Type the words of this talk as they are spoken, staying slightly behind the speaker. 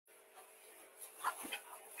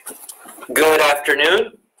Good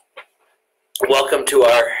afternoon. Welcome to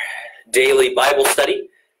our daily Bible study.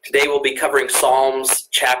 Today we'll be covering Psalms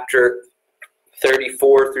chapter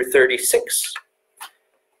 34 through 36.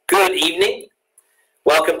 Good evening.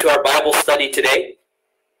 Welcome to our Bible study today.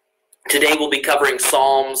 Today we'll be covering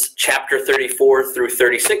Psalms chapter 34 through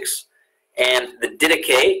 36 and the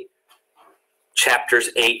Didache,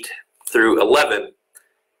 chapters 8 through 11.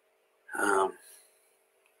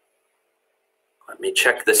 Let me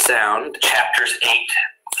check the sound. Chapters 8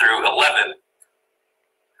 through 11.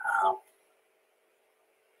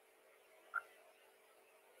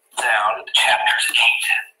 Sound. Chapters 8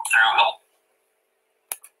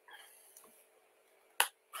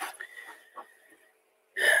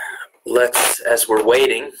 through 11. As we're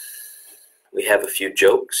waiting, we have a few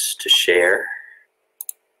jokes to share.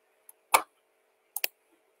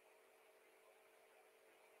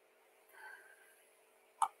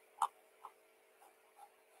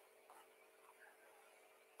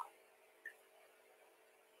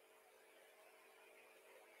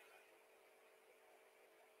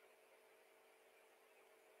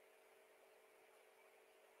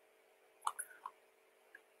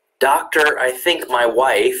 Doctor, I think my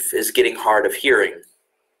wife is getting hard of hearing.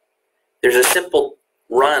 There's a simple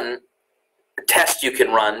test you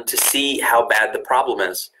can run to see how bad the problem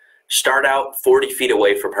is. Start out 40 feet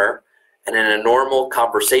away from her, and in a normal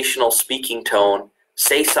conversational speaking tone,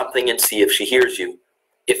 say something and see if she hears you.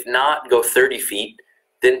 If not, go 30 feet,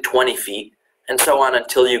 then 20 feet, and so on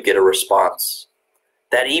until you get a response.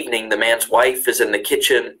 That evening, the man's wife is in the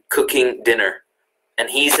kitchen cooking dinner,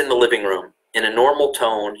 and he's in the living room. In a normal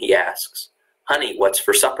tone, he asks, "Honey, what's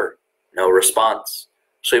for supper?" No response.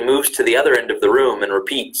 So he moves to the other end of the room and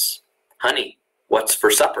repeats, "Honey, what's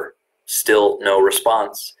for supper?" Still no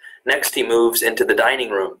response. Next, he moves into the dining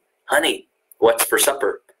room. "Honey, what's for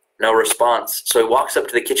supper?" No response. So he walks up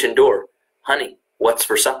to the kitchen door. "Honey, what's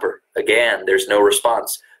for supper?" Again, there's no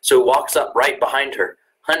response. So he walks up right behind her.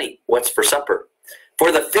 "Honey, what's for supper?"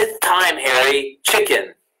 "For the 5th time, Harry,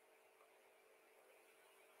 chicken."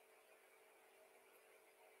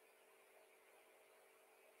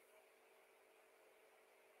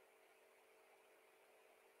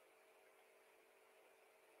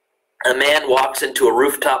 A man walks into a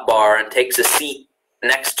rooftop bar and takes a seat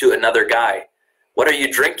next to another guy. "What are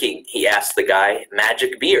you drinking?" he asks the guy.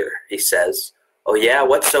 "Magic beer," he says. "Oh yeah,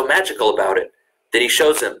 what's so magical about it?" Then he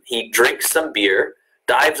shows him. He drinks some beer,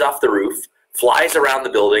 dives off the roof, flies around the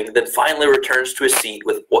building, then finally returns to his seat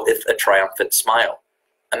with a triumphant smile.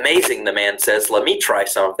 "Amazing," the man says. "Let me try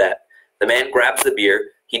some of that." The man grabs the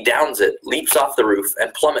beer, he downs it, leaps off the roof,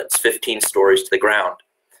 and plummets 15 stories to the ground.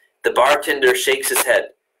 The bartender shakes his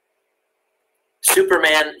head.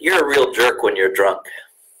 "Superman, you're a real jerk when you're drunk."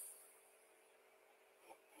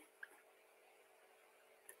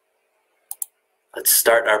 Let's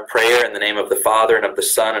start our prayer in the name of the Father, and of the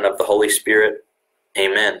Son, and of the Holy Spirit.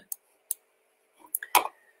 Amen.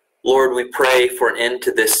 Lord, we pray for an end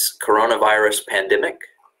to this coronavirus pandemic.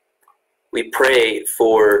 We pray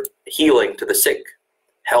for healing to the sick,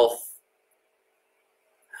 health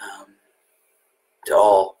to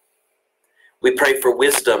all. We pray for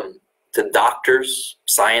wisdom to doctors,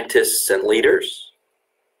 scientists, and leaders.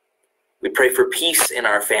 We pray for peace in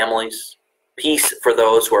our families, peace for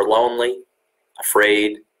those who are lonely,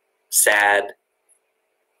 afraid, sad,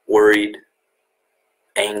 worried,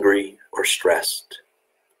 angry, or stressed.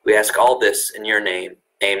 We ask all this in your name.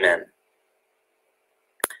 Amen.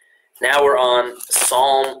 Now we're on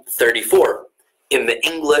Psalm 34 in the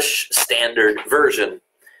English Standard Version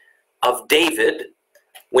of David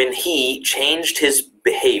when he changed his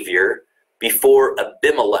behavior before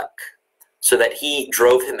Abimelech so that he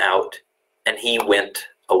drove him out and he went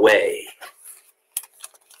away.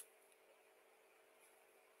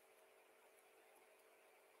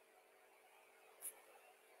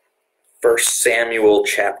 First Samuel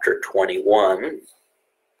chapter 21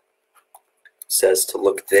 says to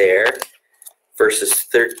look there, verses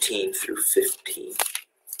 13 through 15.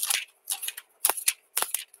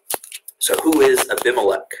 So who is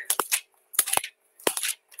Abimelech?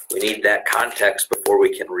 We need that context before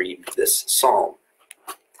we can read this psalm.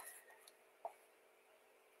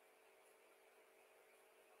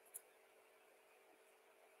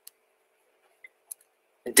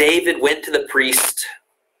 David went to the priest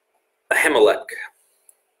Ahimelech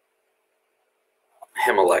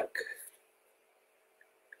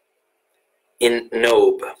in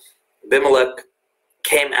Nob. Abimelech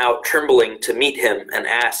came out trembling to meet him and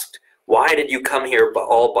asked, "Why did you come here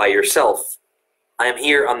all by yourself?" "I am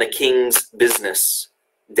here on the king's business,"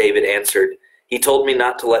 David answered. "He told me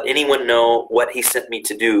not to let anyone know what he sent me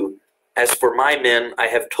to do, As for my men, I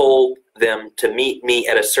have told them to meet me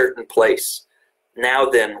at a certain place. Now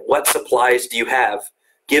then, what supplies do you have?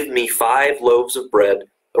 Give me 5 loaves of bread,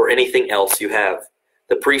 or anything else you have."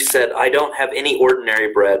 The priest said, "I don't have any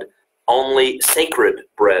ordinary bread, only sacred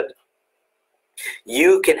bread."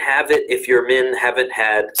 "You can have it if your men haven't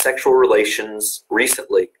had sexual relations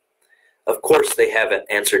recently." "Of course they haven't,"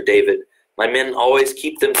 answered David. "My men always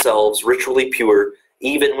keep themselves ritually pure,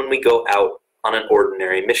 even when we go out on an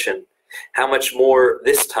ordinary mission. How much more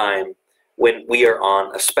this time when we are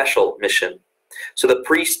on a special mission?" So the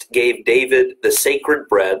priest gave David the sacred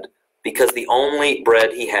bread, because the only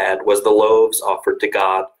bread he had was the loaves offered to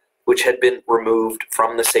God, which had been removed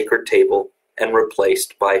from the sacred table and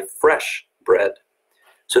replaced by fresh bread.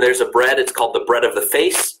 So there's a bread, it's called the bread of the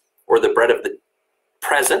face, or the bread of the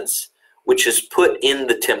presence, which is put in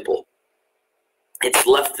the temple. It's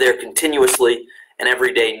left there continuously, and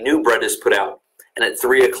every day new bread is put out. And at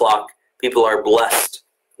 3 o'clock, people are blessed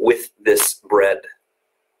with this bread.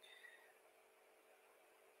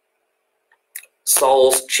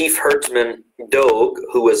 Saul's chief herdsman, Doeg,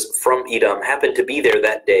 who was from Edom, happened to be there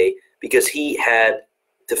that day because he had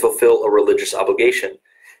to fulfill a religious obligation.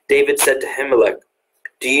 David said to Ahimelech,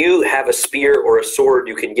 "Do you have a spear or a sword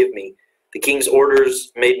you can give me? The king's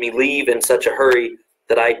orders made me leave in such a hurry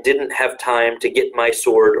that I didn't have time to get my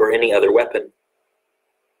sword or any other weapon."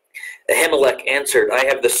 Ahimelech answered, "I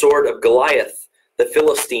have the sword of Goliath, the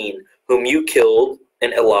Philistine, whom you killed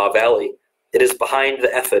in Elah Valley. It is behind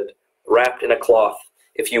the ephod, wrapped in a cloth.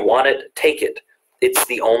 If you want it, take it. It's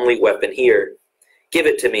the only weapon here." "Give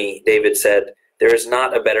it to me," David said. "There is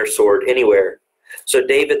not a better sword anywhere." So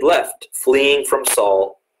David left, fleeing from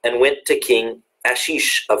Saul, and went to King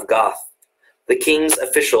Achish of Gath. The king's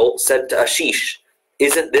official said to Achish,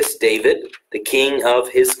 "Isn't this David, the king of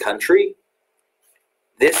his country?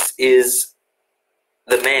 This is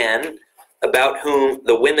the man about whom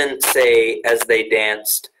the women say as they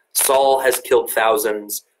danced, 'Saul has killed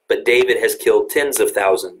thousands, but David has killed tens of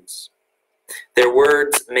thousands.'" Their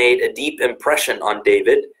words made a deep impression on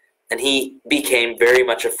David, and he became very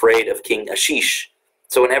much afraid of King Achish.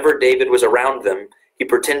 So whenever David was around them, he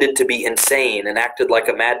pretended to be insane and acted like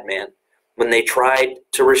a madman. When they tried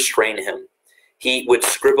to restrain him, he would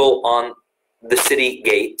scribble on the city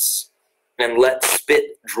gates and let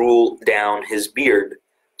spit drool down his beard.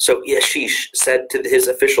 So Achish said to his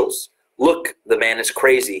officials, "Look, the man is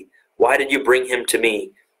crazy. Why did you bring him to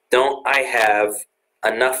me? Don't I have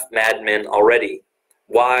enough madmen already?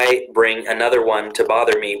 Why bring another one to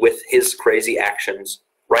bother me with his crazy actions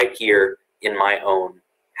right here in my own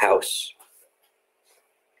house?"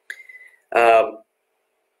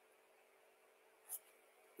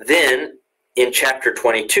 Then, in chapter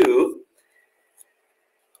 22,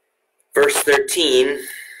 verse 13,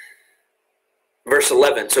 verse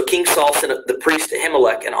 11, so King Saul sent for the priest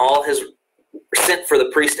Ahimelech and all his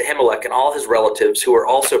relatives who were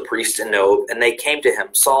also priests in Nob, and they came to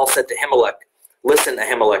him. Saul said to Ahimelech, "Listen,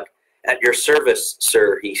 Ahimelech, at your service,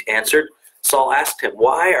 sir," he answered. Saul asked him,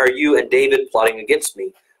 "Why are you and David plotting against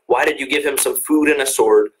me? Why did you give him some food and a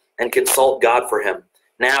sword and consult God for him?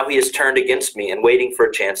 Now he has turned against me and waiting for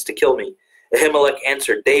a chance to kill me." Ahimelech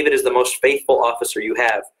answered, "David is the most faithful officer you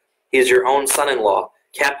have. He is your own son-in-law,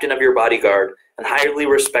 captain of your bodyguard, and highly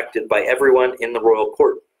respected by everyone in the royal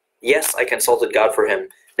court. Yes, I consulted God for him,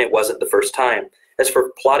 and it wasn't the first time. As for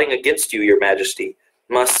plotting against you, your majesty,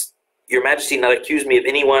 must your majesty not accuse me of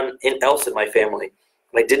anyone else in my family.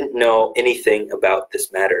 I didn't know anything about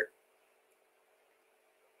this matter."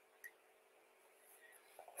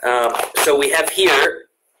 So we have here,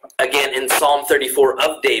 again in Psalm 34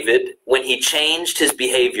 of David, when he changed his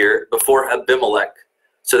behavior before Abimelech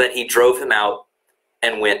so that he drove him out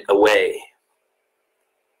and went away.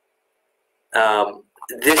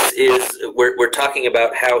 We're talking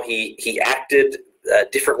about how he acted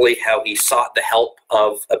differently, how he sought the help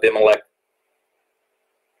of Abimelech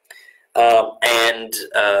and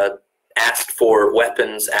asked for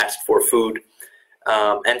weapons, asked for food.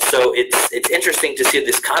 And so it's interesting to see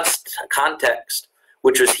this context,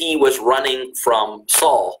 which was he was running from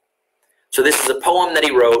Saul. So this is a poem that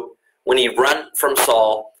he wrote when he run from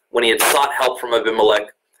Saul, when he had sought help from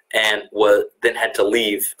Abimelech, and then had to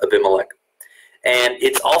leave Abimelech. And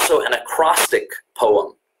it's also an acrostic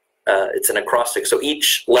poem. It's an acrostic. So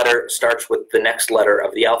each letter starts with the next letter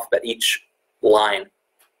of the alphabet, each line.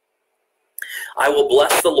 "I will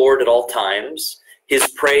bless the Lord at all times. His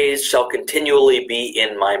praise shall continually be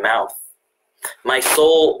in my mouth. My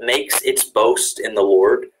soul makes its boast in the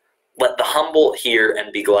Lord. Let the humble hear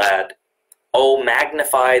and be glad. Oh,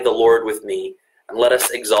 magnify the Lord with me, and let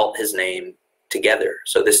us exalt his name together.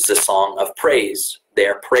 So this is a song of praise. They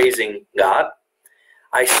are praising God.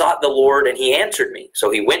 I sought the Lord, and he answered me. So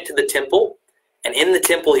he went to the temple, and in the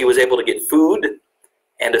temple he was able to get food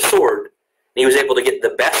and a sword. And he was able to get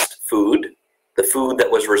the best food, the food that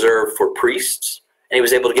was reserved for priests, and he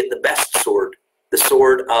was able to get the best sword, the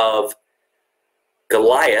sword of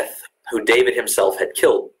Goliath, who David himself had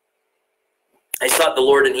killed. I sought the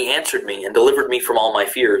Lord, and he answered me and delivered me from all my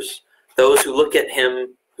fears. Those who look to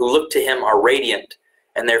him are radiant,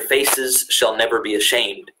 and their faces shall never be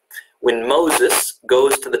ashamed. When Moses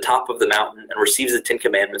goes to the top of the mountain and receives the 10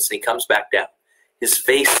 Commandments, and he comes back down, his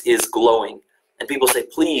face is glowing. And people say,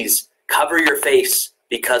 please cover your face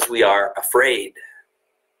because we are afraid.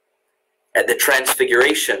 At the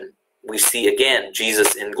transfiguration, we see again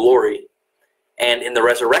Jesus in glory. And in the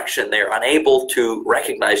resurrection, they are unable to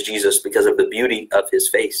recognize Jesus because of the beauty of his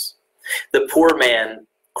face. The poor man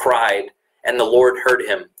cried, and the Lord heard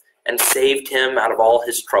him and saved him out of all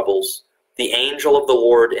his troubles. The angel of the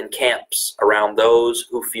Lord encamps around those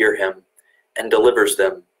who fear him and delivers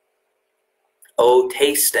them. Oh,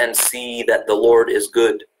 taste and see that the Lord is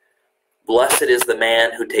good. Blessed is the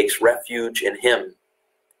man who takes refuge in him.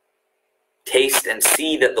 Taste and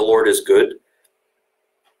see that the Lord is good.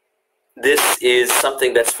 This is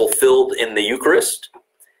something that's fulfilled in the Eucharist.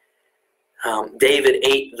 David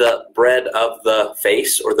ate the bread of the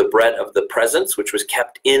face, or the bread of the presence, which was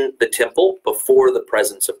kept in the temple before the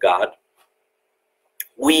presence of God.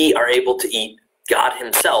 We are able to eat God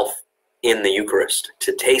himself in the Eucharist,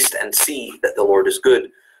 to taste and see that the Lord is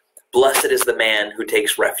good. Blessed is the man who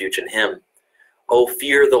takes refuge in him. Oh,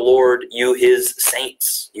 fear the Lord, you his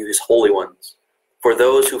saints, you his holy ones. For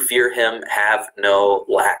those who fear him have no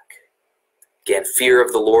lack. Again, fear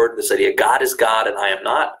of the Lord, this idea, God is God and I am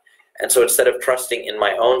not. And so instead of trusting in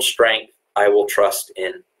my own strength, I will trust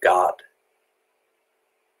in God.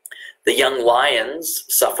 The young lions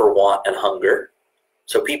suffer want and hunger.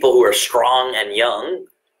 So people who are strong and young,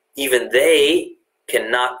 even they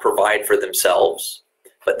cannot provide for themselves.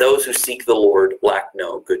 But those who seek the Lord lack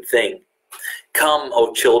no good thing. Come,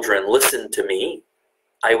 O children, listen to me.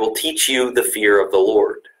 I will teach you the fear of the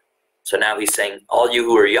Lord. So now he's saying, all you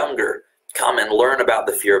who are younger, come and learn about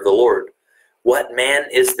the fear of the Lord. What man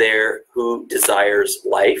is there who desires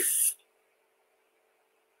life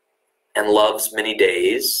and loves many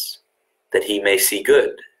days that he may see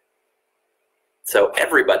good? So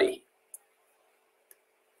everybody,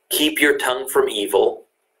 keep your tongue from evil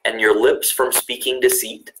and your lips from speaking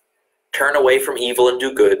deceit. Turn away from evil and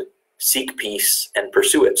do good. Seek peace and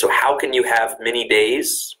pursue it. So how can you have many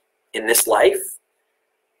days in this life?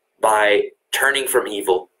 By turning from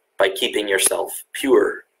evil, by keeping yourself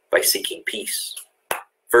pure, by seeking peace.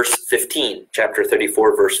 Verse 15, chapter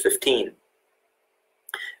 34, verse 15.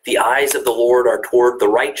 The eyes of the Lord are toward the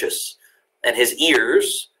righteous, and his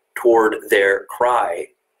ears toward their cry.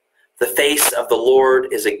 The face of the Lord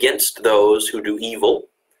is against those who do evil,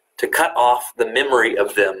 to cut off the memory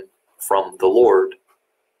of them from the Lord.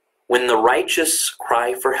 When the righteous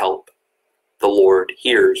cry for help, the Lord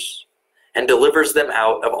hears and delivers them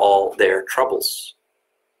out of all their troubles.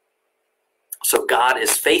 So God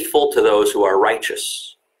is faithful to those who are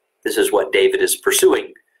righteous. This is what David is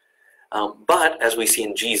pursuing. But as we see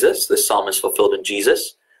in Jesus, this psalm is fulfilled in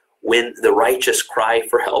Jesus, when the righteous cry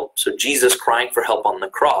for help, so Jesus crying for help on the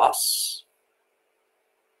cross,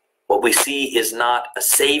 what we see is not a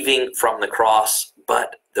saving from the cross,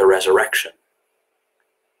 but the resurrection.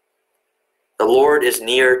 The Lord is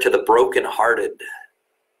near to the brokenhearted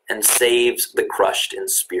and saves the crushed in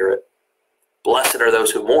spirit. Blessed are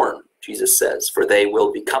those who mourn, Jesus says, for they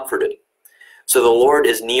will be comforted. So the Lord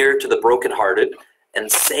is near to the brokenhearted and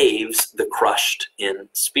saves the crushed in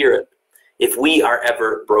spirit. If we are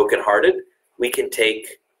ever brokenhearted, we can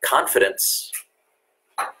take confidence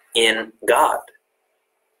in God.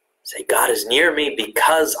 Say, God is near me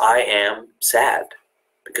because I am sad,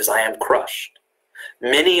 because I am crushed.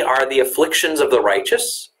 Many are the afflictions of the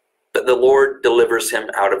righteous, but the Lord delivers him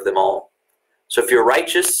out of them all. So if you're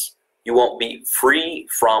righteous, you won't be free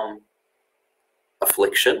from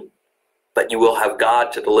affliction, but you will have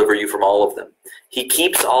God to deliver you from all of them. He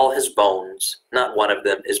keeps all his bones, not one of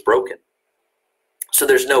them is broken. So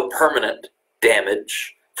there's no permanent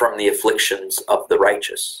damage from the afflictions of the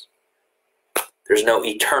righteous. There's no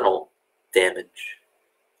eternal damage.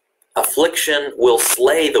 Affliction will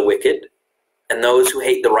slay the wicked, and those who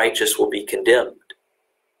hate the righteous will be condemned.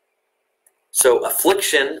 So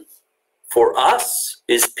affliction for us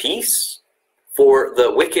is peace, for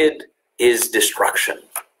the wicked is destruction.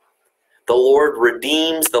 The Lord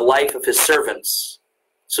redeems the life of his servants.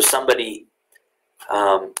 So somebody,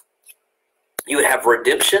 you would have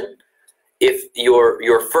redemption If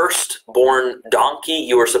your firstborn donkey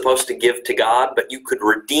you were supposed to give to God, but you could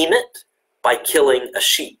redeem it by killing a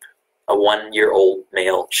sheep, a 1-year-old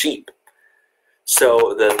male sheep.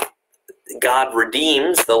 So God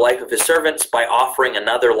redeems the life of his servants by offering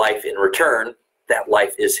another life in return. That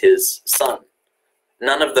life is his son.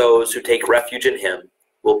 None of those who take refuge in him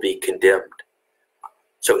will be condemned.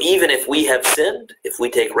 So even if we have sinned, if we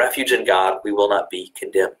take refuge in God, we will not be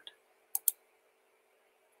condemned.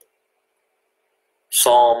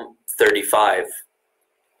 Psalm 35.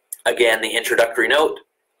 Again, the introductory note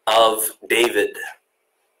of David.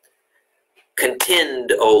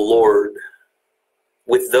 Contend, O Lord,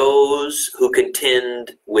 with those who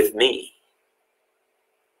contend with me.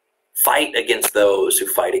 Fight against those who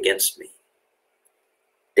fight against me.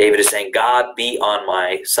 David is saying, God, be on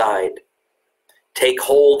my side. Take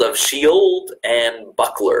hold of shield and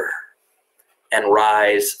buckler and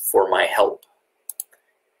rise for my help.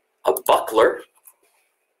 A buckler,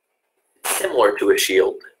 similar to a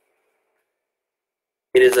shield.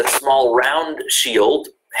 It is a small round shield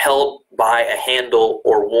held by a handle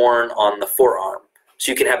or worn on the forearm.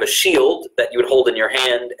 So you can have a shield that you would hold in your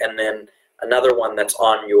hand and then another one that's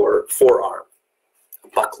on your forearm. A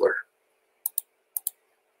buckler.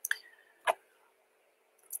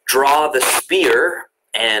 Draw the spear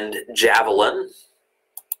and javelin.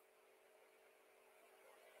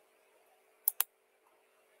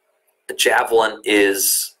 The javelin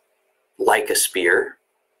is like a spear.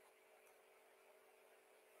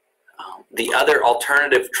 The other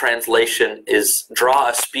alternative translation is draw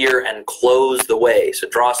a spear and close the way. So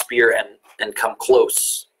draw a spear and come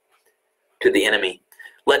close to the enemy.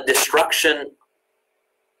 Let destruction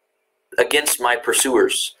against my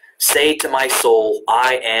pursuers. Say to my soul,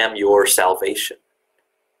 I am your salvation.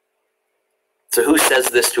 So who says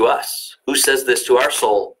this to us? Who says this to our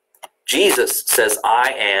soul? Jesus says,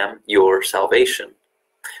 I am your salvation.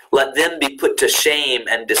 Let them be put to shame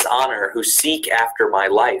and dishonor who seek after my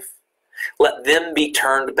life. Let them be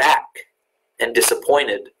turned back and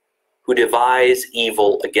disappointed who devise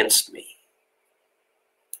evil against me.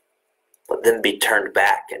 Let them be turned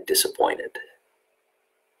back and disappointed.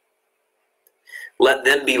 Let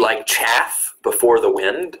them be like chaff before the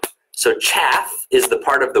wind. So chaff is the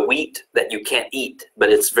part of the wheat that you can't eat,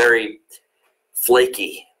 but it's very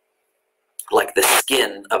flaky, like the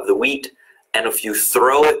skin of the wheat. And if you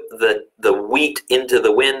throw the wheat into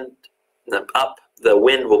the wind, the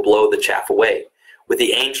wind will blow the chaff away, with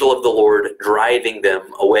the angel of the Lord driving them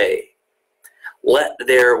away. Let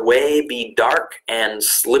their way be dark and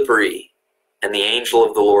slippery, and the angel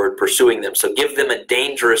of the Lord pursuing them. So give them a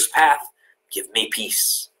dangerous path. Give me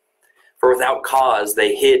peace. For without cause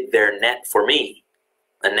they hid their net for me,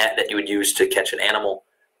 a net that you would use to catch an animal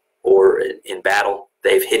or in battle.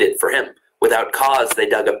 They've hid it for him. Without cause they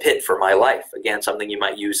dug a pit for my life. Again, something you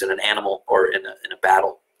might use in an animal or in a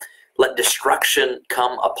battle. Let destruction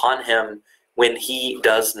come upon him when he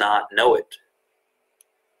does not know it.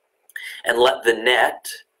 And let the net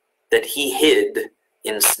that he hid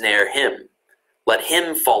ensnare him. Let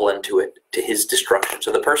him fall into it to his destruction.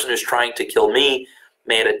 So the person who's trying to kill me,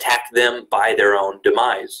 may it attack them by their own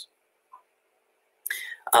demise.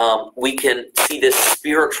 We can see this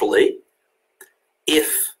spiritually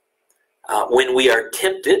if when we are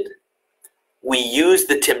tempted, we use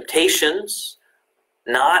the temptations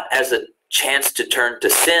not as a chance to turn to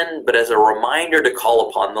sin, but as a reminder to call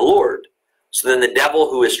upon the Lord. So then the devil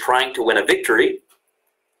who is trying to win a victory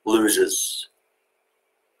loses.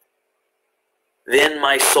 Then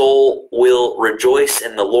my soul will rejoice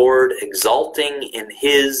in the Lord, exulting in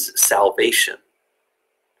his salvation.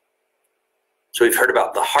 So we've heard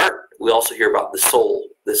about the heart. We also hear about the soul,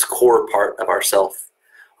 this core part of ourself.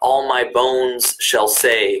 All my bones shall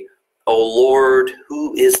say, O Lord,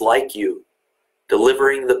 who is like you?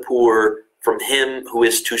 Delivering the poor from him who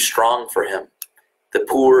is too strong for him, the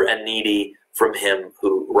poor and needy from him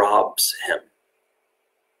who robs him.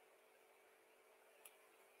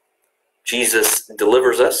 Jesus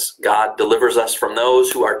delivers us, God delivers us from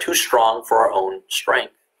those who are too strong for our own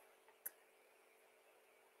strength.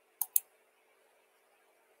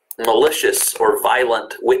 Malicious or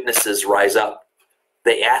violent witnesses rise up.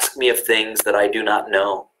 They ask me of things that I do not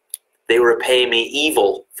know. They repay me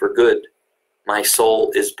evil for good. My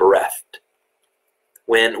soul is bereft.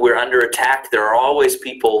 When we're under attack, there are always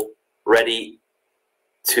people ready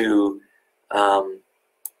to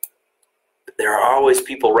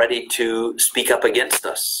speak up against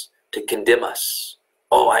us, to condemn us.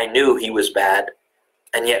 Oh, I knew he was bad,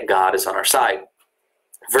 and yet God is on our side.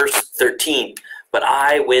 Verse 13, but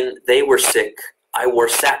I, when they were sick, I wore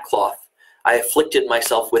sackcloth. I afflicted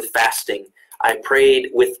myself with fasting. I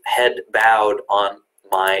prayed with head bowed on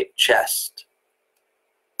my chest.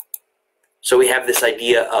 So we have this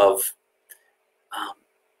idea of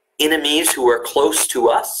enemies who are close to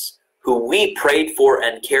us, who we prayed for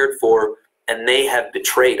and cared for, and they have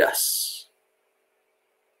betrayed us.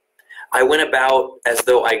 I went about as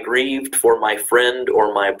though I grieved for my friend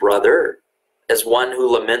or my brother. As one who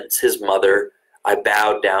laments his mother, I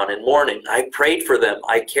bowed down in mourning. I prayed for them,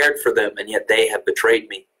 I cared for them, and yet they have betrayed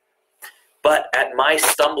me. But at my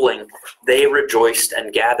stumbling, they rejoiced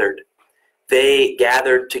and gathered. They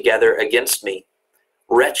gathered together against me.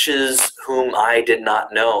 Wretches whom I did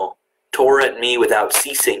not know tore at me without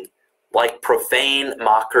ceasing. Like profane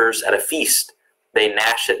mockers at a feast, they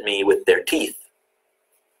gnash at me with their teeth.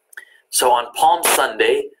 So on Palm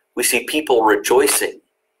Sunday, we see people rejoicing,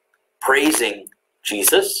 praising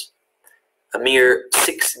Jesus. A mere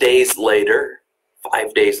 6 days later,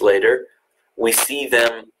 5 days later, we see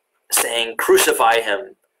them saying, "Crucify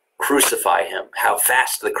him, crucify him." How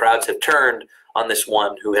fast the crowds have turned on this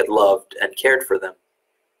one who had loved and cared for them.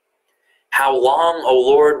 How long, O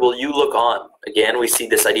Lord, will you look on? Again, we see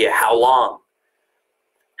this idea, how long?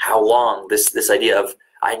 How long? This idea of,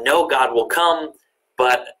 I know God will come,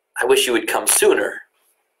 but I wish you would come sooner.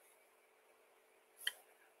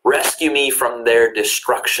 Rescue me from their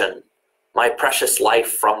destruction, my precious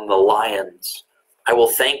life from the lions. I will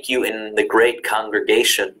thank you in the great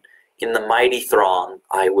congregation. In the mighty throng,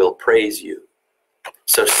 I will praise you.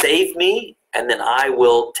 So save me, and then I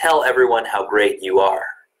will tell everyone how great you are.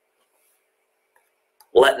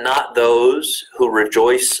 Let not those who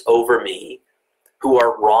rejoice over me, who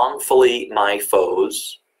are wrongfully my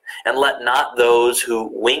foes, and let not those who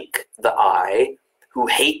wink the eye, who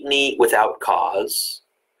hate me without cause,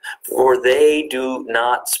 for they do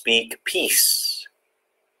not speak peace.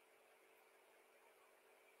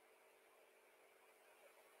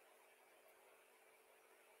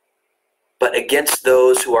 But against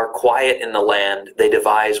those who are quiet in the land, they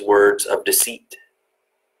devise words of deceit.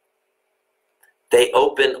 They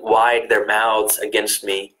open wide their mouths against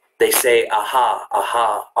me. They say, "Aha,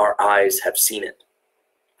 aha, our eyes have seen it."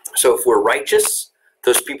 So if we're righteous,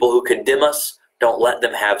 those people who condemn us, don't let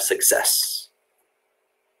them have success.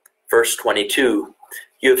 Verse 22,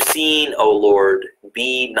 you have seen, O Lord,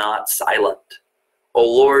 be not silent. O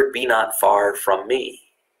Lord, be not far from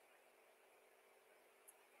me.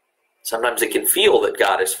 Sometimes it can feel that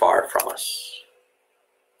God is far from us.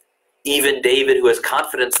 Even David, who has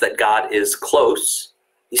confidence that God is close,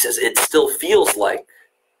 he says, it still feels like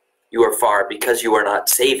you are far because you are not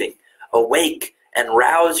saving. Awake and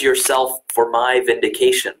rouse yourself for my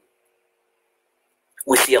vindication.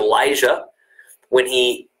 We see Elijah when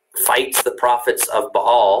he fights the prophets of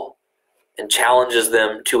Baal and challenges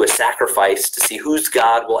them to a sacrifice to see whose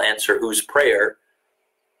God will answer whose prayer.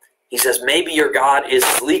 He says, maybe your God is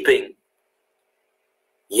sleeping.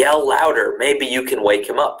 Yell louder. Maybe you can wake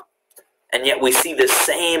him up. And yet we see this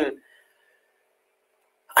same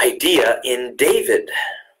idea in David.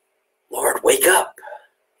 Lord, wake up.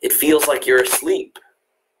 It feels like you're asleep.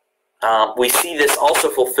 We see this also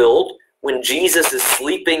fulfilled when Jesus is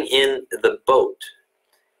sleeping in the boat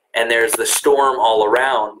and there's the storm all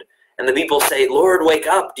around. And the people say, Lord, wake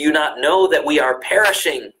up. Do you not know that we are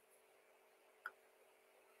perishing?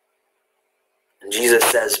 And Jesus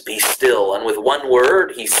says, be still. And with one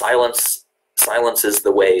word, he silences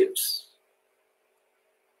the waves.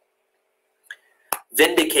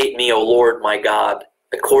 Vindicate me, O Lord, my God,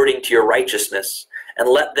 according to your righteousness, and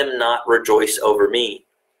let them not rejoice over me.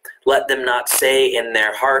 Let them not say in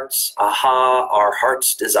their hearts, aha, our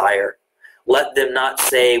heart's desire. Let them not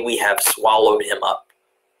say, we have swallowed him up.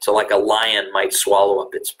 So like a lion might swallow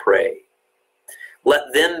up its prey.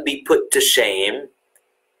 Let them be put to shame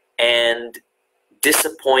and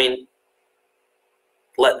disappoint.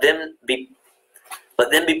 Let them be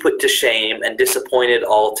put to shame and disappointed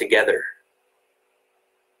altogether,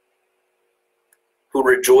 who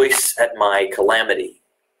rejoice at my calamity.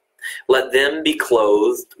 Let them be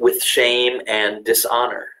clothed with shame and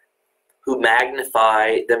dishonor, who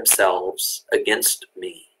magnify themselves against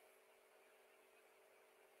me.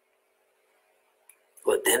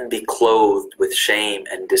 Let them be clothed with shame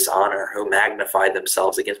and dishonor, who magnify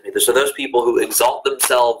themselves against me. So those people who exalt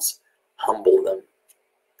themselves, humble them.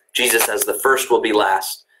 Jesus says the first will be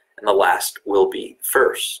last, and the last will be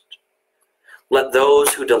first. Let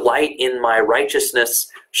those who delight in my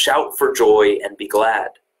righteousness shout for joy and be glad,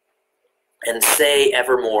 and say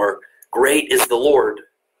evermore, great is the Lord,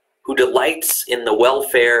 who delights in the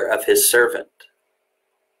welfare of his servant.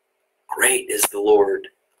 Great is the Lord.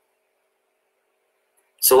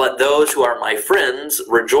 So let those who are my friends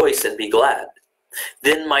rejoice and be glad.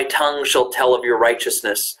 Then my tongue shall tell of your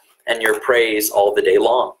righteousness and your praise all the day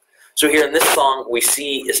long. So here in this psalm, we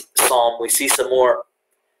see some more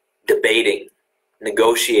debating,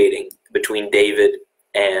 negotiating between David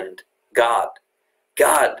and God.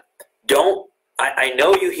 God, I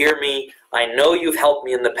know you hear me. I know you've helped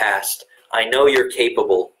me in the past. I know you're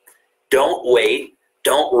capable. Don't wait.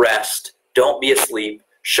 Don't rest. Don't be asleep.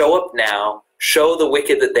 Show up now. Show the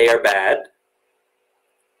wicked that they are bad.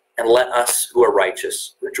 And let us who are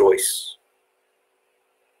righteous rejoice.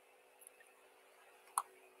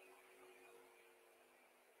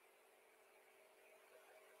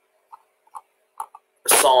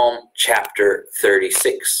 Psalm chapter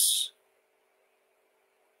 36.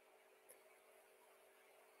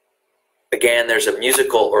 Again, there's a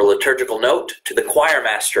musical or liturgical note to the choir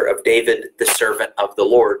master of David, the servant of the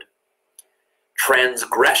Lord.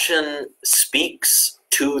 Transgression speaks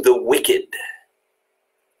to the wicked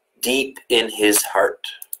deep in his heart.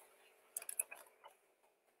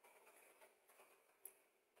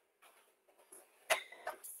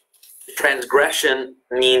 Transgression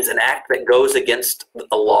means an act that goes against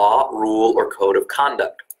a law, rule, or code of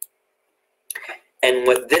conduct. And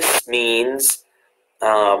what this means,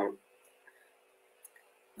 the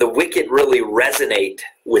wicked really resonate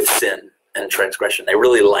with sin and transgression. They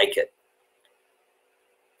really like it.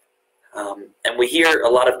 And we hear a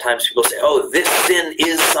lot of times people say, oh, this sin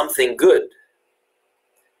is something good.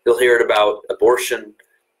 You'll hear it about abortion.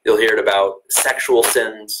 You'll hear it about sexual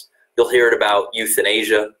sins. You'll hear it about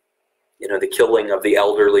euthanasia, the killing of the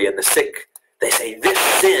elderly and the sick. They say this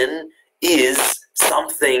sin is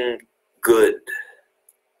something good.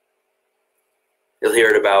 You'll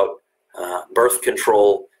hear it about birth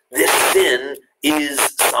control. This sin is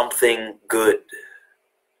something good.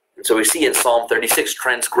 And so we see in Psalm 36,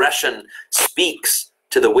 transgression speaks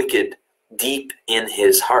to the wicked deep in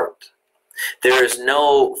his heart. There is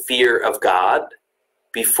no fear of God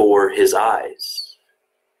before his eyes.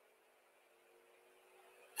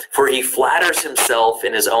 For he flatters himself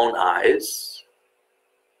in his own eyes.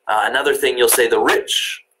 Another thing you'll say, the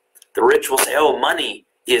rich. The rich will say, oh, money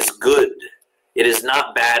is good. It is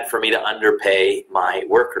not bad for me to underpay my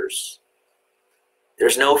workers.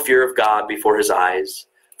 There's no fear of God before his eyes,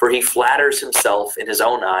 for he flatters himself in his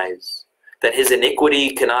own eyes, that his iniquity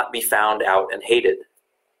cannot be found out and hated.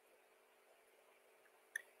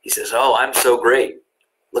 He says, oh, I'm so great.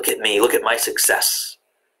 Look at me. Look at my success.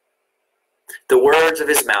 The words of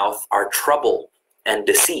his mouth are trouble and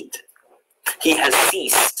deceit. He has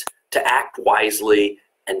ceased to act wisely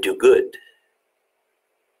and do good.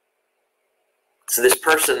 So this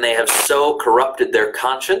person, they have so corrupted their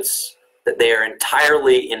conscience that they are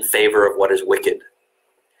entirely in favor of what is wicked.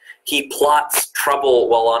 He plots trouble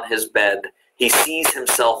while on his bed. He sees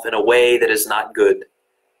himself in a way that is not good,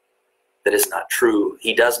 that is not true.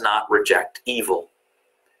 He does not reject evil.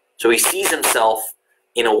 So he sees himself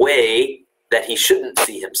in a way that he shouldn't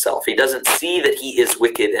see himself. He doesn't see that he is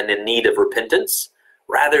wicked and in need of repentance.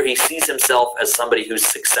 Rather, he sees himself as somebody who's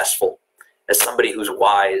successful, as somebody who's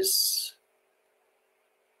wise.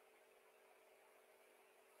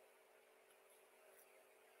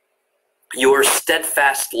 Your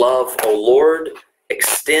steadfast love, O Lord,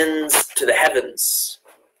 extends to the heavens,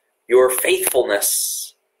 your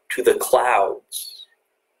faithfulness to the clouds.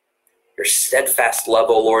 Your steadfast love,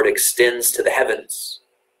 O Lord, extends to the heavens.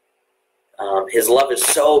 His love is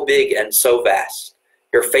so big and so vast.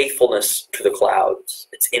 Your faithfulness to the clouds,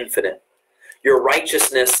 it's infinite. Your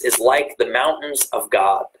righteousness is like the mountains of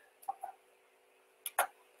God.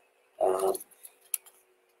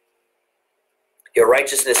 Your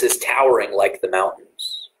righteousness is towering like the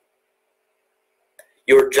mountains.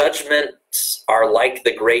 Your judgments are like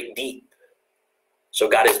the great deep. So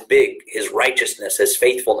God is big, his righteousness, his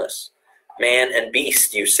faithfulness. Man and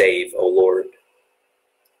beast you save, O Lord.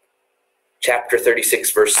 Chapter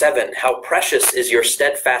 36, verse 7. How precious is your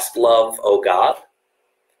steadfast love, O God.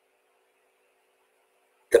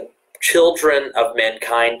 The children of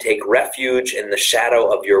mankind take refuge in the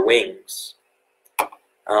shadow of your wings.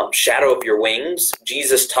 Shadow of your wings.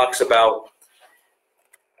 Jesus talks about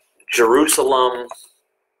Jerusalem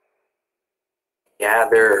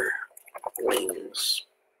gather wings.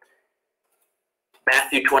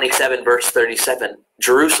 Matthew 27, verse 37.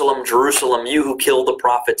 Jerusalem, Jerusalem, you who kill the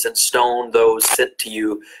prophets and stone those sent to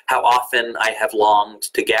you, how often I have longed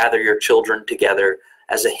to gather your children together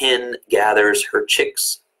as a hen gathers her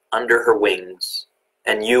chicks under her wings,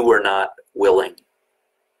 and you were not willing.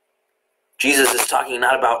 Jesus is talking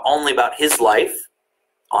not only about his life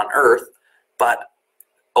on earth, but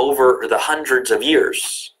over the hundreds of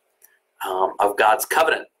years of God's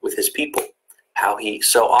covenant with his people. how he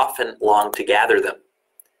so often longed to gather them.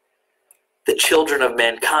 The children of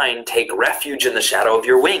mankind take refuge in the shadow of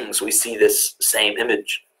your wings. We see this same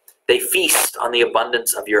image. They feast on the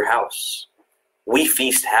abundance of your house. We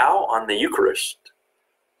feast how? On the Eucharist.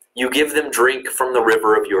 You give them drink from the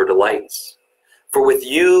river of your delights. For with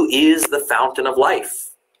you is the fountain of life.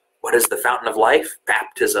 What is the fountain of life?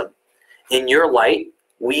 Baptism. In your light,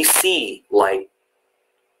 we see light.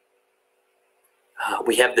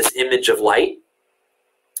 We have this image of light.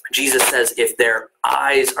 Jesus says, if their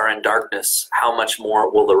eyes are in darkness, how much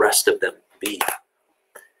more will the rest of them be?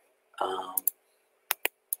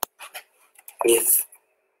 If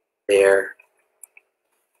their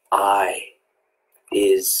eye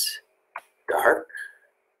is dark,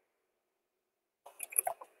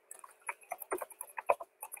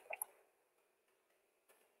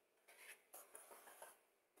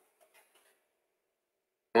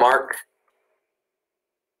 Mark,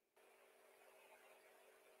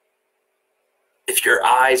 if your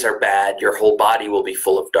eyes are bad, your whole body will be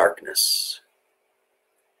full of darkness.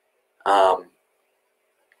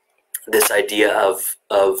 This idea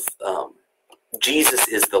of Jesus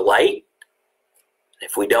is the light.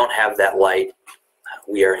 If we don't have that light,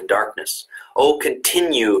 we are in darkness. Oh,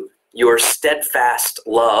 continue your steadfast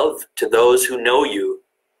love to those who know you,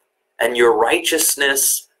 and your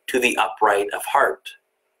righteousness to the upright of heart.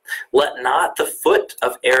 Let not the foot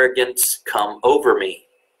of arrogance come over me,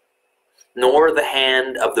 nor the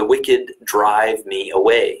hand of the wicked drive me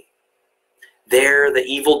away. There the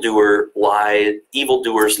evildoers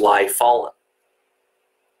lie fallen.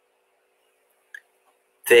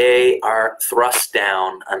 They are thrust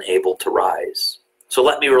down, unable to rise. So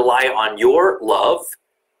let me rely on your love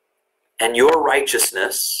and your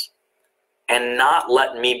righteousness, and not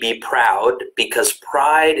let me be proud, because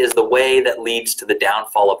pride is the way that leads to the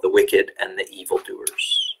downfall of the wicked and the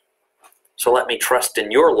evildoers. So let me trust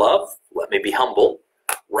in your love, let me be humble,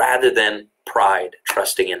 rather than pride,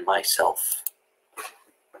 trusting in myself.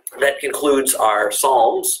 That concludes our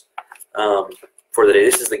Psalms for the day.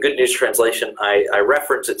 This is the Good News Translation. I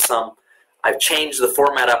reference it some. I've changed the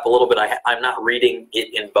format up a little bit. I'm not reading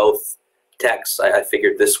it in both texts. I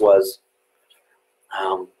figured this was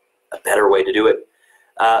a better way to do it.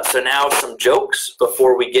 So now some jokes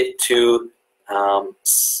before we get to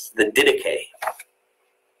the Didache.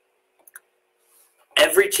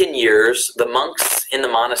 Every 10 years, the monks in the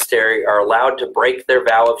monastery are allowed to break their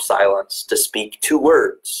vow of silence to speak 2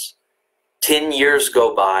 words. 10 years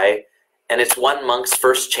go by, and it's one monk's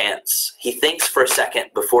first chance. He thinks for a second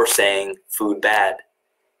before saying, food bad.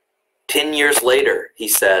 10 years later, he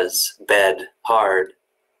says, bed hard.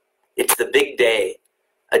 It's the big day.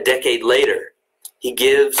 A decade later, he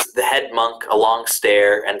gives the head monk a long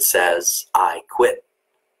stare and says, I quit.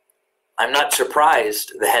 I'm not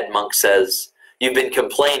surprised, the head monk says. You've been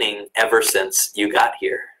complaining ever since you got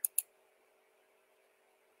here.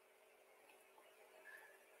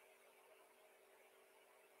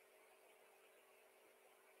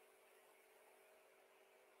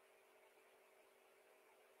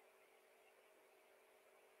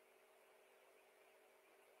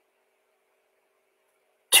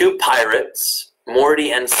 Two pirates,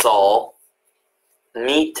 Morty and Saul,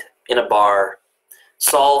 meet in a bar.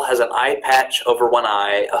 Saul has an eye patch over one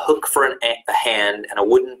eye, a hook for a hand, and a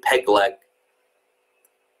wooden peg leg.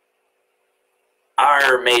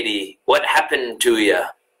 Arr, matey, what happened to ya?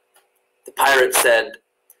 The pirate said,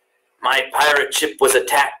 my pirate ship was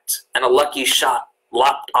attacked, and a lucky shot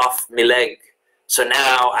lopped off me leg. So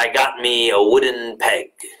now I got me a wooden peg.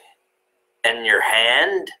 And your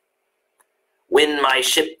hand? When my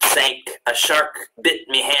ship sank, a shark bit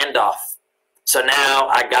me hand off. So now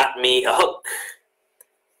I got me a hook.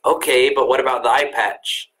 Okay, but what about the eye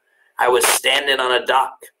patch? I was standing on a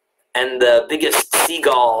dock, and the biggest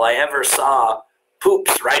seagull I ever saw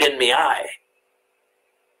poops right in me eye.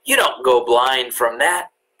 You don't go blind from that.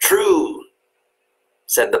 True,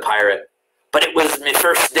 said the pirate, but it was me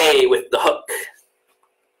first day with the hook.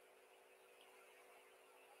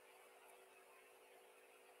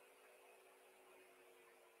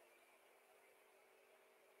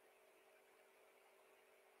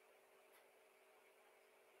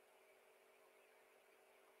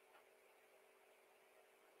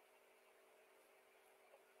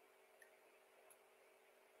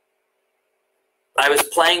 I was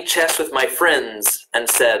playing chess with my friends and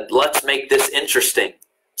said, let's make this interesting.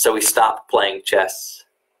 So we stopped playing chess.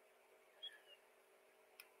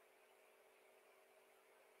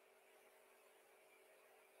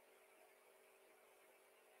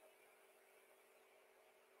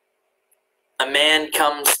 A man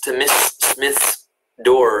comes to Miss Smith's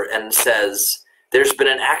door and says, There's been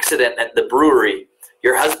an accident at the brewery.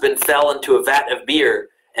 Your husband fell into a vat of beer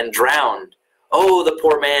and drowned. Oh, the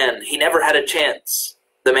poor man, he never had a chance.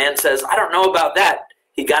 The man says, I don't know about that.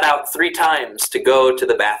 He got out 3 times to go to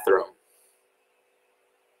the bathroom.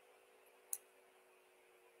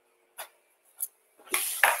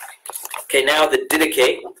 Okay, now the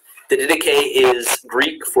Didache. The Didache is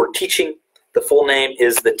Greek for teaching. The full name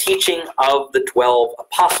is the Teaching of the 12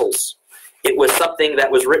 Apostles. It was something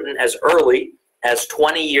that was written as early as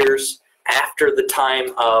 20 years after the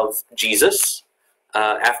time of Jesus,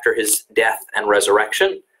 after his death and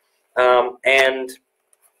resurrection. And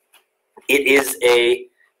it is a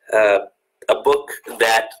book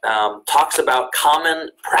that talks about common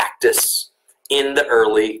practice in the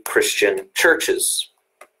early Christian churches.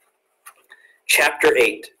 Chapter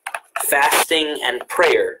 8, Fasting and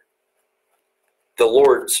Prayer, the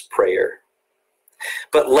Lord's Prayer.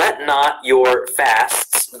 But let not your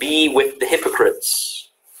fasts be with the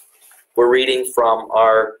hypocrites. We're reading from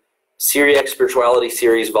our Syriac Spirituality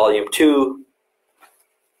Series, Volume 2.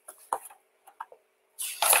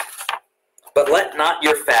 But let not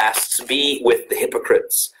your fasts be with the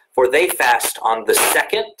hypocrites, for they fast on the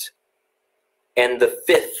 2nd and the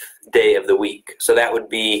 5th day of the week. So that would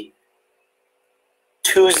be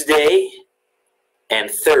Tuesday and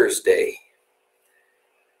Thursday.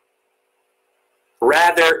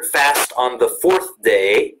 Rather fast on the 4th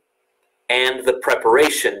day and the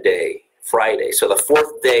preparation day, Friday. So the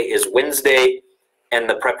 4th day is Wednesday and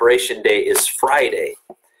the preparation day is Friday.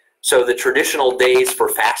 So the traditional days for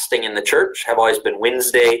fasting in the church have always been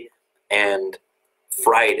Wednesday and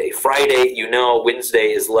Friday. Friday, you know,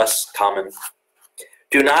 Wednesday is less common.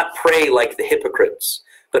 Do not pray like the hypocrites,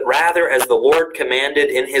 but rather as the Lord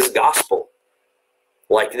commanded in his gospel,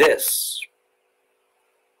 like this.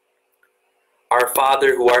 Our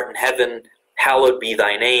Father who art in heaven, hallowed be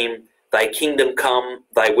thy name. Thy kingdom come,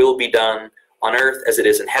 thy will be done, on earth as it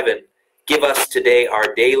is in heaven. Give us today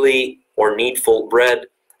our daily or needful bread,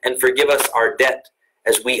 and forgive us our debt,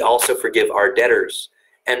 as we also forgive our debtors.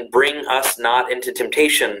 And bring us not into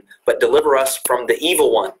temptation, but deliver us from the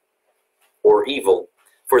evil one, or evil.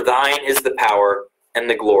 For thine is the power and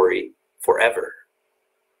the glory forever.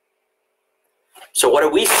 So what do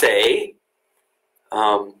we say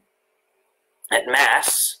at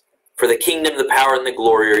Mass? For the kingdom, the power, and the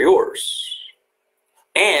glory are yours.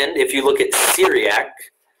 And if you look at Syriac,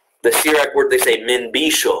 the Syriac word, they say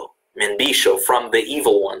minbisho, from the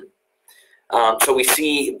evil one. So we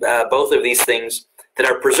see both of these things that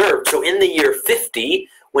are preserved. So in the year 50,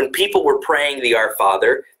 when people were praying the Our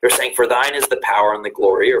Father, they're saying, for thine is the power and the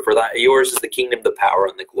glory, or for yours is the kingdom, the power,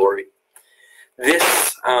 and the glory.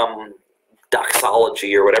 This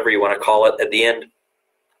doxology, or whatever you want to call it, at the end,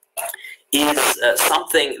 is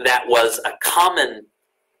something that was a common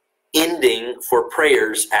ending for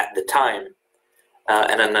prayers at the time,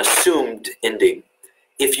 and an assumed ending.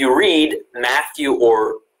 If you read Matthew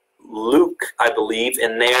or Luke, I believe,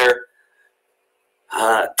 in their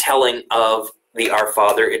telling of the Our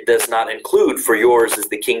Father, it does not include, for yours is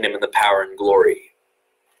the kingdom and the power and glory.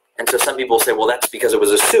 And so some people say, well, that's because it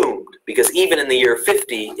was assumed, because even in the year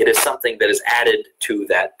 50, it is something that is added to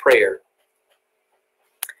that prayer.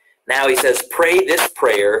 Now he says, pray this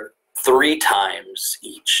prayer 3 times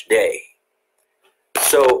each day.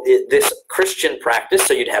 So this Christian practice,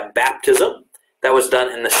 so you'd have baptism, that was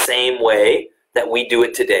done in the same way that we do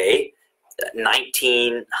it today,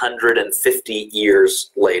 1950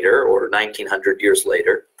 years later, or 1900 years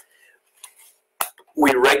later.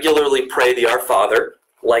 We regularly pray the Our Father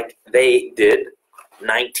like they did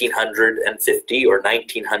 1950 or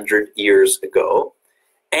 1900 years ago,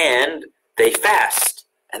 and they fast.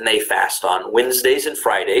 And they fast on Wednesdays and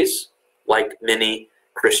Fridays, like many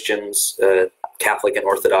Christians, Catholic and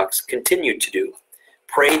Orthodox, continue to do.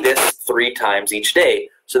 Pray this 3 times each day.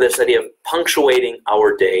 So this idea of punctuating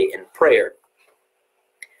our day in prayer.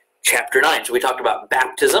 Chapter 9. So we talked about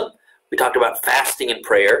baptism. We talked about fasting and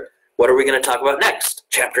prayer. What are we going to talk about next?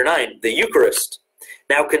 Chapter 9, the Eucharist.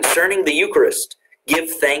 Now concerning the Eucharist, give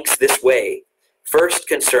thanks this way. First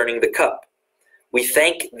concerning the cup. We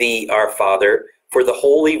thank thee, our Father, for the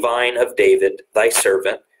holy vine of David, thy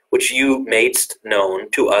servant, which you madest known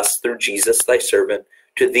to us through Jesus, thy servant.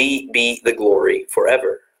 To thee be the glory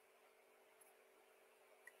forever.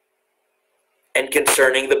 And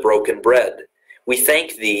concerning the broken bread, we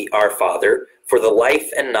thank thee, our Father, for the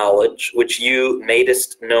life and knowledge which you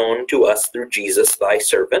madest known to us through Jesus, thy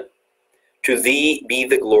servant. To thee be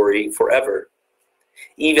the glory forever.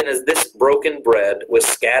 Even as this broken bread was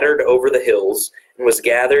scattered over the hills and was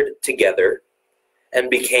gathered together and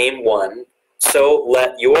became one, so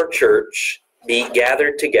let your church be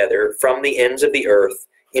gathered together from the ends of the earth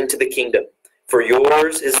into the kingdom. For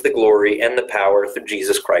yours is the glory and the power through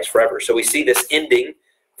Jesus Christ forever. So we see this ending.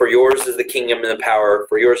 For yours is the kingdom and the power.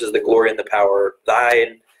 For yours is the glory and the power.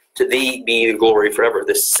 Thine, to thee be the glory forever.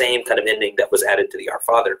 This same kind of ending that was added to the Our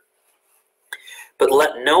Father. But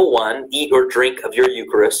let no one eat or drink of your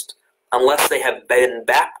Eucharist unless they have been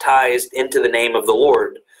baptized into the name of the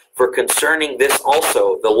Lord. For concerning this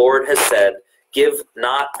also the Lord has said, give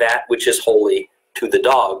not that which is holy to the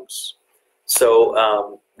dogs.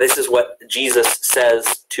 So this is what Jesus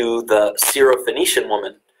says to the Syrophoenician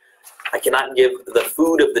woman. I cannot give the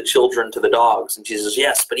food of the children to the dogs. And Jesus says,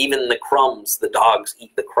 yes, but even the crumbs, the dogs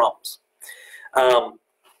eat the crumbs.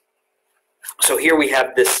 So here we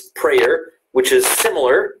have this prayer, which is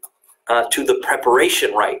similar to the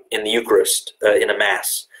preparation rite in the Eucharist, in a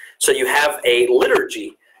Mass. So you have a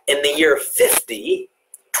liturgy. In the year 50,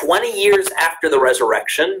 20 years after the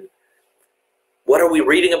resurrection, what are we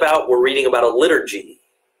reading about? We're reading about a liturgy.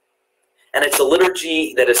 And it's a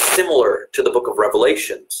liturgy that is similar to the book of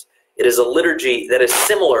Revelations. It is a liturgy that is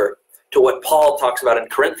similar to what Paul talks about in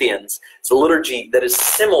Corinthians. It's a liturgy that is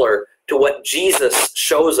similar to what Jesus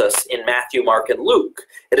shows us in Matthew, Mark, and Luke.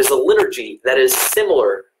 It is a liturgy that is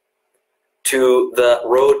similar to the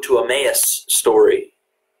Road to Emmaus story.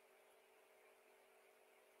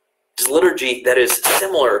 It's a liturgy that is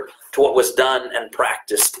similar to what was done and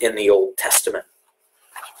practiced in the Old Testament.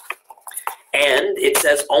 And it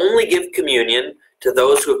says, only give communion to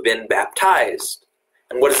those who have been baptized.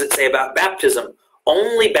 And what does it say about baptism?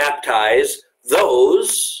 Only baptize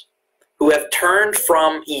those who have turned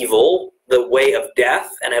from evil, the way of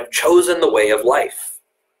death, and have chosen the way of life.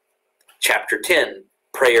 Chapter 10,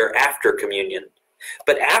 prayer after communion.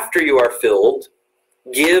 But after you are filled,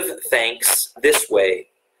 give thanks this way.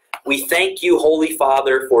 We thank you, Holy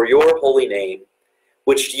Father, for your holy name,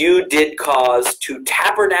 which you did cause to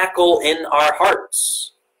tabernacle in our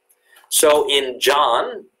hearts. So in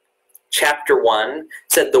John chapter 1,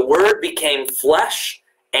 said the Word became flesh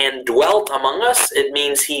and dwelt among us. It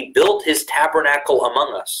means he built his tabernacle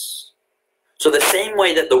among us. So the same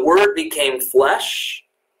way that the Word became flesh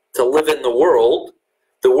to live in the world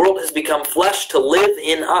has become flesh to live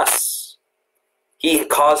in us. He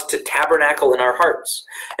caused to tabernacle in our hearts.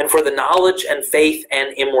 And for the knowledge and faith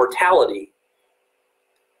and immortality,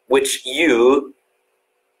 which you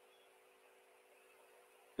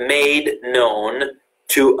made known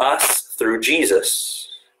to us through Jesus.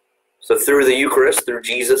 So through the Eucharist, through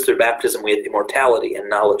Jesus, through baptism, we have immortality and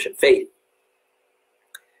knowledge and faith.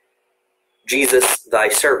 Jesus, thy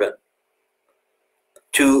servant,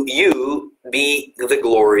 to you be the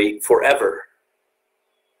glory forever.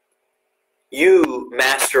 You,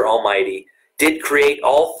 Master Almighty, did create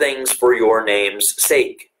all things for your name's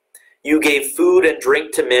sake. You gave food and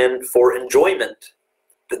drink to men for enjoyment,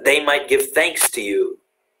 that they might give thanks to you.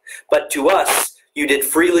 But to us you did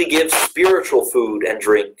freely give spiritual food and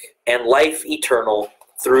drink, and life eternal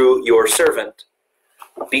through your servant.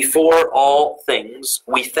 Before all things,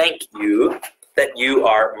 we thank you that you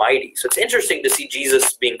are mighty. So it's interesting to see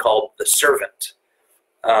Jesus being called the servant.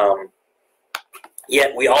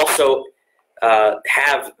 Yet we also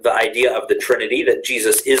have the idea of the Trinity, that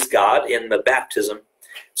Jesus is God in the baptism.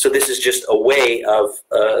 So this is just a way of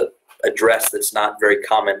address that's not very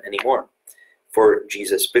common anymore for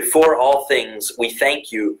Jesus. Before all things, we thank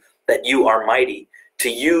you that you are mighty. To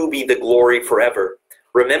you be the glory forever.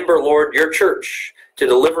 Remember, Lord, your church, to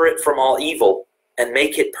deliver it from all evil, and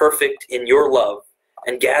make it perfect in your love,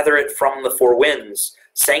 and gather it from the four winds,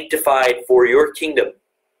 sanctified for your kingdom,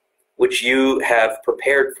 which you have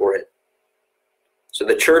prepared for it. So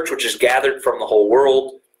the church, which is gathered from the whole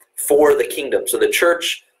world for the kingdom. So the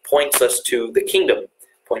church points us to the kingdom,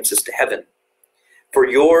 points us to heaven. For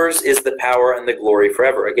yours is the power and the glory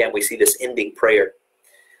forever. Again, we see this ending prayer.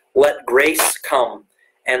 Let grace come,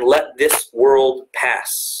 and let this world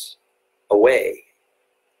pass away.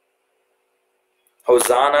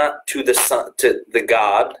 Hosanna to the Son, to the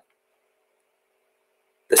God,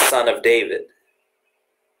 the Son of David.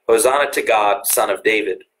 Hosanna to God, Son of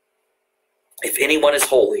David. If anyone is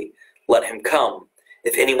holy, let him come.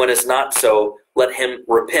 If anyone is not so, let him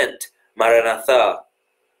repent. Maranatha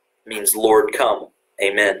means Lord come.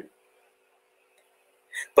 Amen.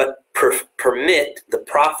 But permit the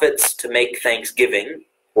prophets to make thanksgiving,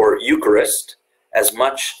 or Eucharist, as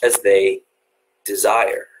much as they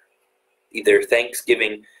desire. Either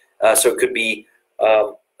thanksgiving, so it could be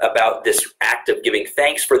about this act of giving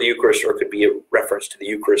thanks for the Eucharist, or it could be a reference to the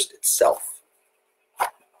Eucharist itself.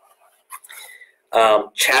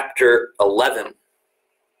 Chapter 11,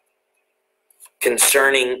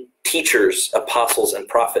 concerning teachers, apostles, and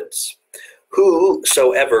prophets.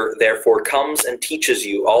 Whosoever therefore comes and teaches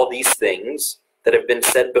you all these things that have been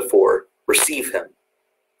said before, receive him.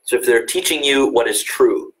 So if they're teaching you what is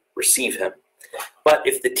true, receive him. But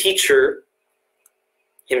if the teacher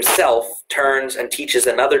himself turns and teaches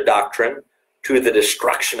another doctrine to the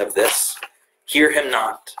destruction of this, hear him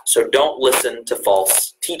not. So don't listen to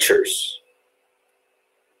false teachers.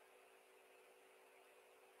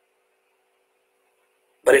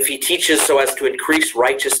 But if he teaches so as to increase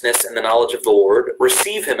righteousness in the knowledge of the Lord,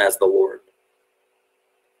 receive him as the Lord.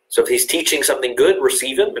 So if he's teaching something good,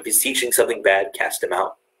 receive him. If he's teaching something bad, cast him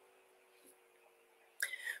out.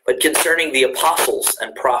 But concerning the apostles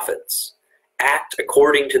and prophets, act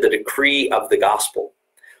according to the decree of the gospel.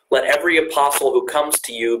 Let every apostle who comes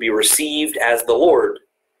to you be received as the Lord,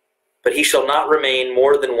 but he shall not remain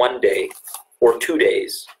more than 1 day or 2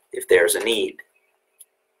 days, if there is a need.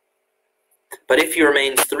 But if he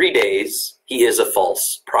remains 3 days, he is a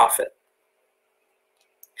false prophet.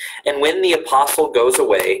 And when the apostle goes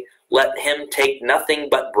away, let him take nothing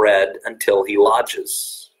but bread until he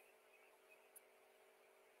lodges.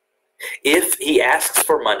 If he asks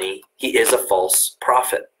for money, he is a false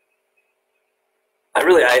prophet.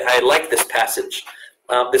 I like this passage.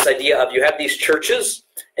 This idea of you have these churches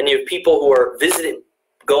and you have people who are visiting,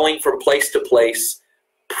 going from place to place,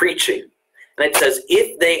 preaching. And it says,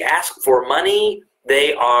 if they ask for money,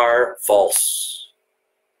 they are false.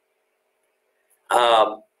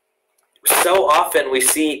 So often we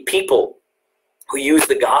see people who use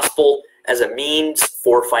the gospel as a means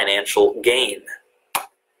for financial gain.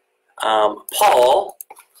 Paul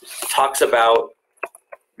talks about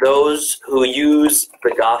those who use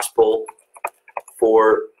the gospel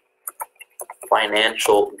for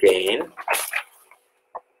financial gain.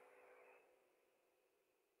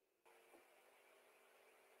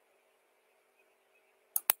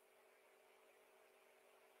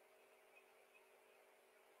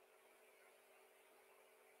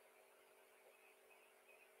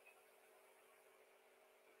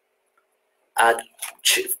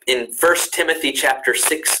 In 1 Timothy chapter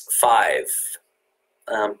 6, 5.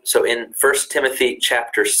 So in 1 Timothy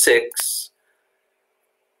chapter 6,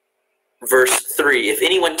 verse 3, if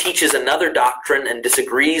anyone teaches another doctrine and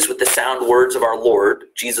disagrees with the sound words of our Lord,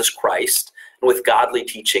 Jesus Christ, and with godly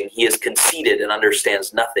teaching, he is conceited and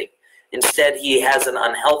understands nothing. Instead, he has an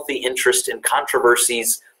unhealthy interest in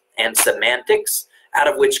controversies and semantics, out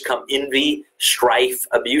of which come envy, strife,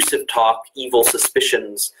 abusive talk, evil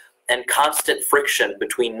suspicions, and constant friction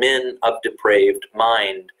between men of depraved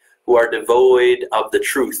mind, who are devoid of the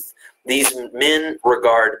truth. These men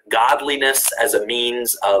regard godliness as a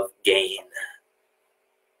means of gain.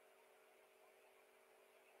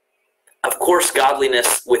 Of course,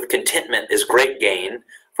 godliness with contentment is great gain,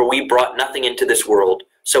 for we brought nothing into this world,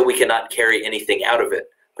 so we cannot carry anything out of it.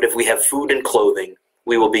 But if we have food and clothing,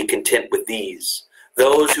 we will be content with these.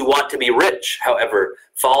 Those who want to be rich, however,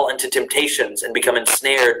 fall into temptations and become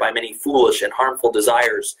ensnared by many foolish and harmful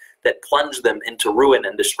desires that plunge them into ruin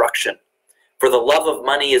and destruction. For the love of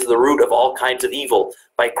money is the root of all kinds of evil.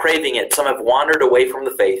 By craving it, some have wandered away from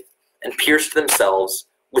the faith and pierced themselves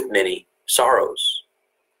with many sorrows.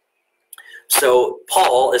 So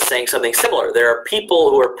Paul is saying something similar. There are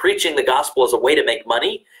people who are preaching the gospel as a way to make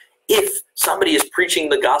money. If somebody is preaching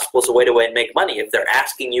the gospel as a way to make money, if they're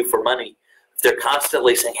asking you for money, if they're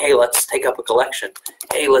constantly saying, hey, let's take up a collection.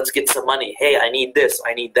 Hey, let's get some money. Hey, I need this,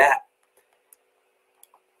 I need that.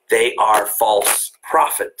 They are false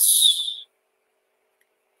prophets.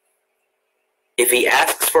 If he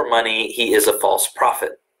asks for money, he is a false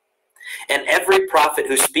prophet. And every prophet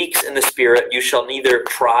who speaks in the Spirit you shall neither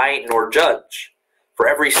try nor judge. For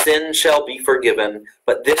every sin shall be forgiven,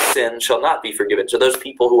 but this sin shall not be forgiven. So those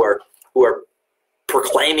people who are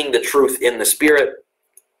proclaiming the truth in the Spirit,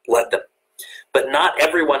 let them. But not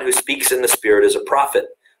everyone who speaks in the Spirit is a prophet,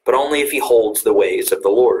 but only if he holds the ways of the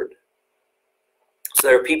Lord. So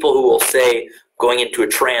there are people who will say, going into a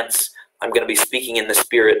trance, I'm going to be speaking in the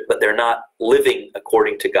Spirit, but they're not living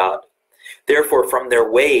according to God. Therefore, from their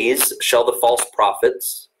ways shall the false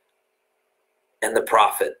prophets and the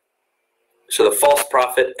prophet. So the false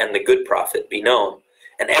prophet and the good prophet be known.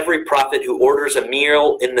 And every prophet who orders a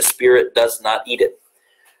meal in the Spirit does not eat it.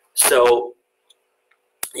 So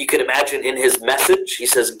you could imagine in his message, he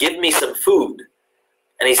says, give me some food.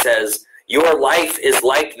 And he says, your life is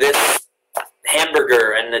like this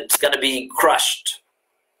hamburger and it's going to be crushed.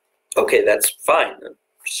 Okay, that's fine.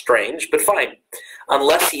 Strange, but fine.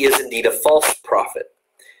 Unless he is indeed a false prophet.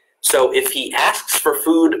 So if he asks for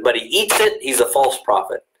food but he eats it, he's a false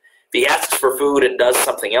prophet. If he asks for food and does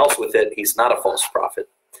something else with it, he's not a false prophet.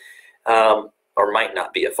 Or might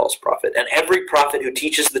not be a false prophet. And every prophet who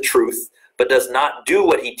teaches the truth, but does not do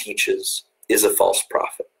what he teaches is a false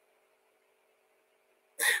prophet.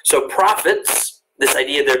 So prophets, this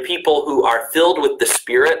idea, they're people who are filled with the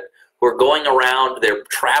Spirit, who are going around, they're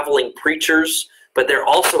traveling preachers, but they're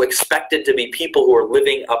also expected to be people who are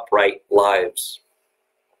living upright lives.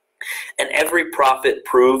 And every prophet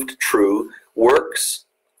proved true working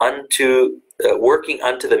unto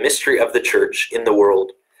the mystery of the church in the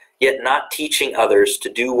world, yet not teaching others to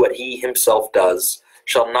do what he himself does,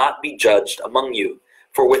 shall not be judged among you.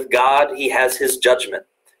 For with God he has his judgment,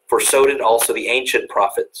 for so did also the ancient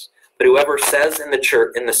prophets. But whoever says in the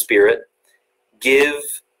church, in the Spirit, give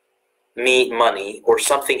me money or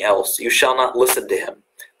something else, you shall not listen to him.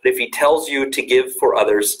 But if he tells you to give for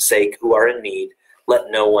others' sake who are in need, let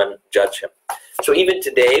no one judge him. So even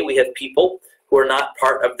today we have people who are not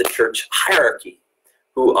part of the church hierarchy,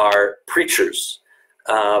 who are preachers.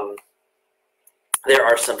 There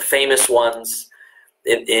are some famous ones.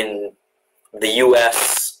 In the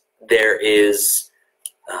U.S., there is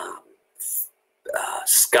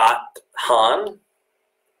Scott Hahn.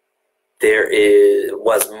 There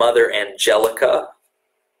was Mother Angelica.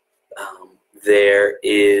 There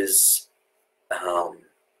is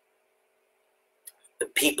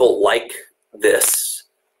people like this,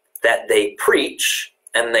 that they preach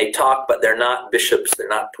and they talk, but they're not bishops, they're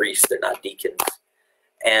not priests, they're not deacons.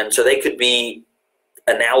 And so they could be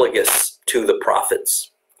analogous to the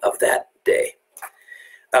prophets of that day.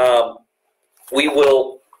 We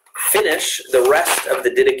will finish the rest of the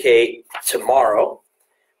Didache tomorrow.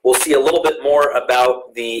 We'll see a little bit more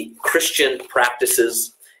about the Christian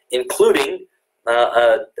practices, including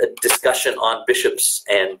a discussion on bishops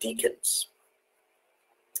and deacons.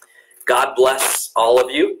 God bless all of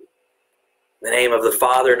you. In the name of the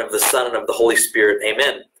Father, and of the Son, and of the Holy Spirit.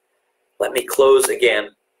 Amen. Let me close again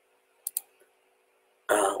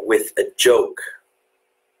with a joke.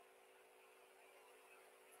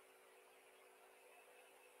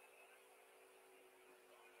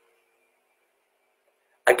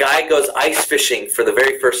 A guy goes ice fishing for the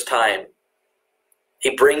very first time.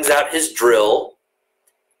 He brings out his drill,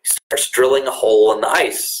 starts drilling a hole in the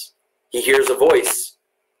ice. He hears a voice.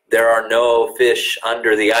 There are no fish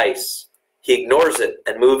under the ice. He ignores it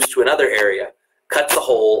and moves to another area, cuts a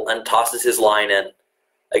hole, and tosses his line in.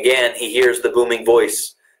 Again, he hears the booming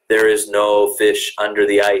voice. There is no fish under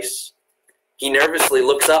the ice. He nervously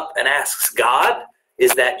looks up and asks, God,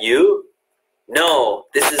 is that you? No,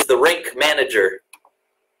 this is the rink manager.